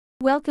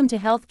Welcome to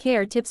Health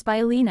Care Tips by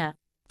Alina.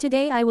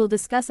 Today I will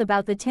discuss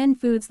about the 10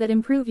 foods that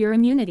improve your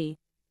immunity.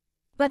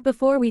 But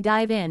before we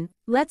dive in,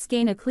 let's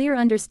gain a clear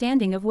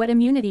understanding of what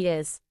immunity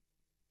is.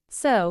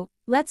 So,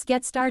 let's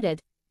get started.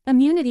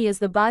 Immunity is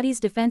the body's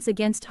defense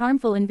against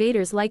harmful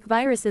invaders like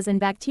viruses and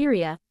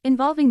bacteria,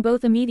 involving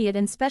both immediate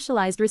and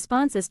specialized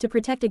responses to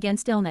protect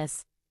against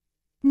illness.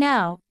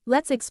 Now,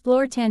 let's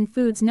explore 10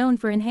 foods known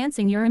for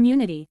enhancing your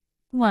immunity.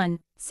 1.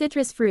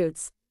 Citrus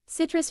fruits.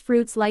 Citrus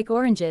fruits like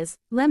oranges,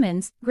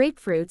 lemons,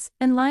 grapefruits,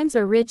 and limes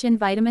are rich in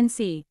vitamin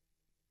C.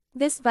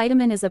 This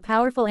vitamin is a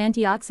powerful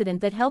antioxidant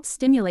that helps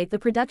stimulate the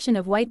production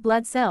of white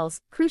blood cells,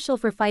 crucial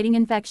for fighting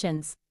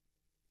infections.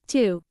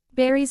 2.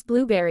 Berries.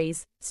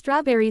 Blueberries,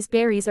 strawberries.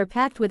 Berries are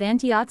packed with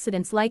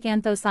antioxidants like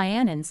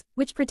anthocyanins,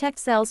 which protect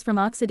cells from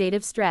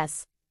oxidative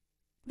stress.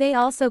 They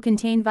also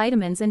contain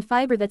vitamins and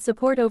fiber that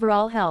support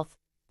overall health.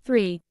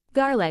 3.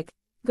 Garlic.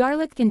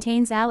 Garlic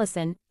contains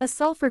allicin, a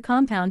sulfur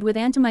compound with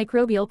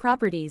antimicrobial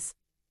properties.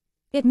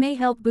 It may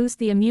help boost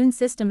the immune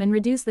system and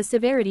reduce the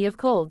severity of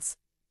colds.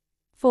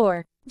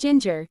 4.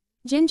 Ginger.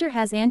 Ginger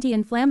has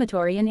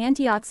anti-inflammatory and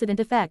antioxidant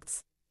effects.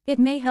 It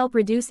may help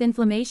reduce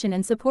inflammation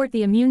and support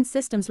the immune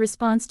system's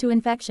response to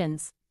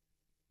infections.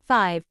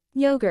 5.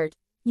 Yogurt.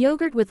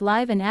 Yogurt with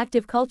live and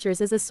active cultures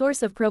is a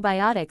source of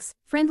probiotics,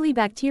 friendly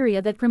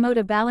bacteria that promote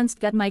a balanced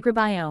gut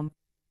microbiome.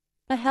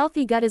 A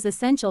healthy gut is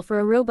essential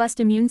for a robust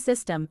immune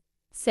system.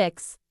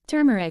 6.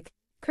 Turmeric.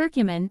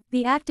 Curcumin,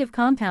 the active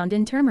compound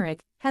in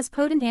turmeric, has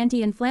potent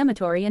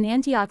anti-inflammatory and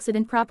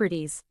antioxidant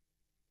properties.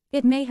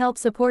 It may help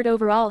support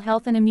overall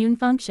health and immune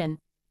function.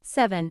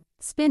 7.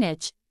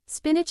 Spinach.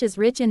 Spinach is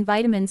rich in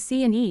vitamins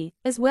C and E,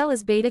 as well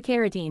as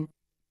beta-carotene.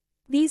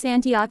 These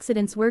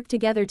antioxidants work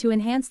together to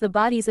enhance the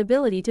body's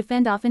ability to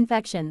fend off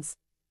infections.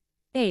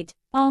 8.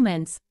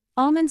 Almonds.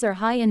 Almonds are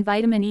high in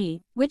vitamin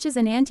E, which is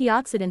an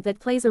antioxidant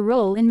that plays a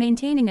role in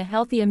maintaining a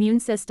healthy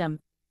immune system.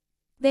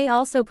 They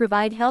also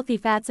provide healthy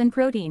fats and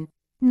protein.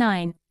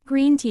 9.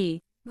 Green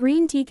tea.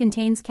 Green tea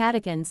contains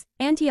catechins,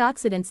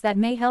 antioxidants that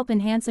may help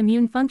enhance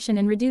immune function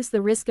and reduce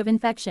the risk of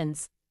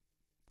infections.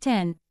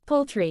 10.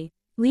 Poultry.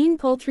 Lean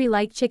poultry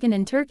like chicken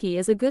and turkey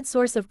is a good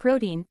source of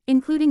protein,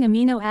 including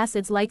amino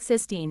acids like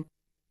cysteine.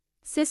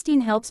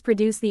 Cysteine helps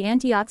produce the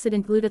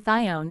antioxidant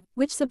glutathione,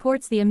 which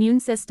supports the immune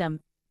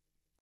system.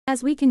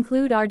 As we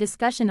conclude our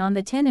discussion on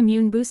the 10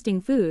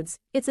 immune-boosting foods,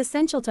 it's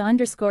essential to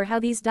underscore how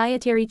these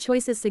dietary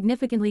choices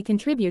significantly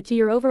contribute to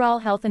your overall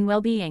health and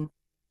well-being.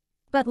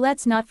 But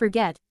let's not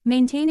forget,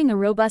 maintaining a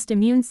robust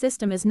immune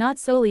system is not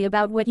solely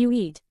about what you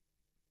eat.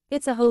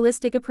 It's a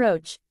holistic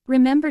approach.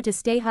 Remember to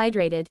stay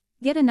hydrated,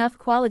 get enough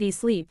quality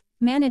sleep,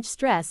 manage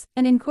stress,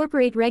 and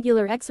incorporate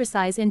regular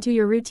exercise into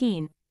your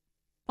routine.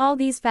 All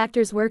these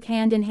factors work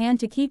hand in hand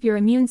to keep your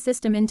immune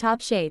system in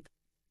top shape.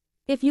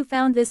 If you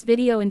found this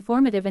video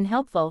informative and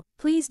helpful,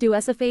 please do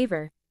us a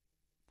favor.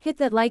 Hit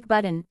that like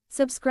button,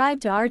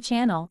 subscribe to our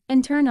channel,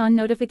 and turn on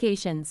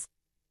notifications.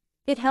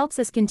 It helps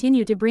us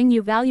continue to bring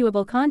you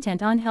valuable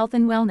content on health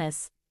and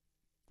wellness.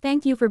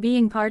 Thank you for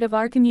being part of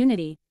our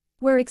community.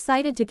 We're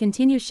excited to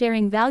continue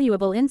sharing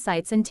valuable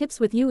insights and tips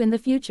with you in the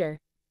future.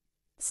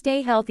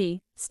 Stay healthy,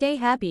 stay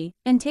happy,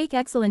 and take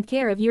excellent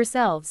care of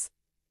yourselves.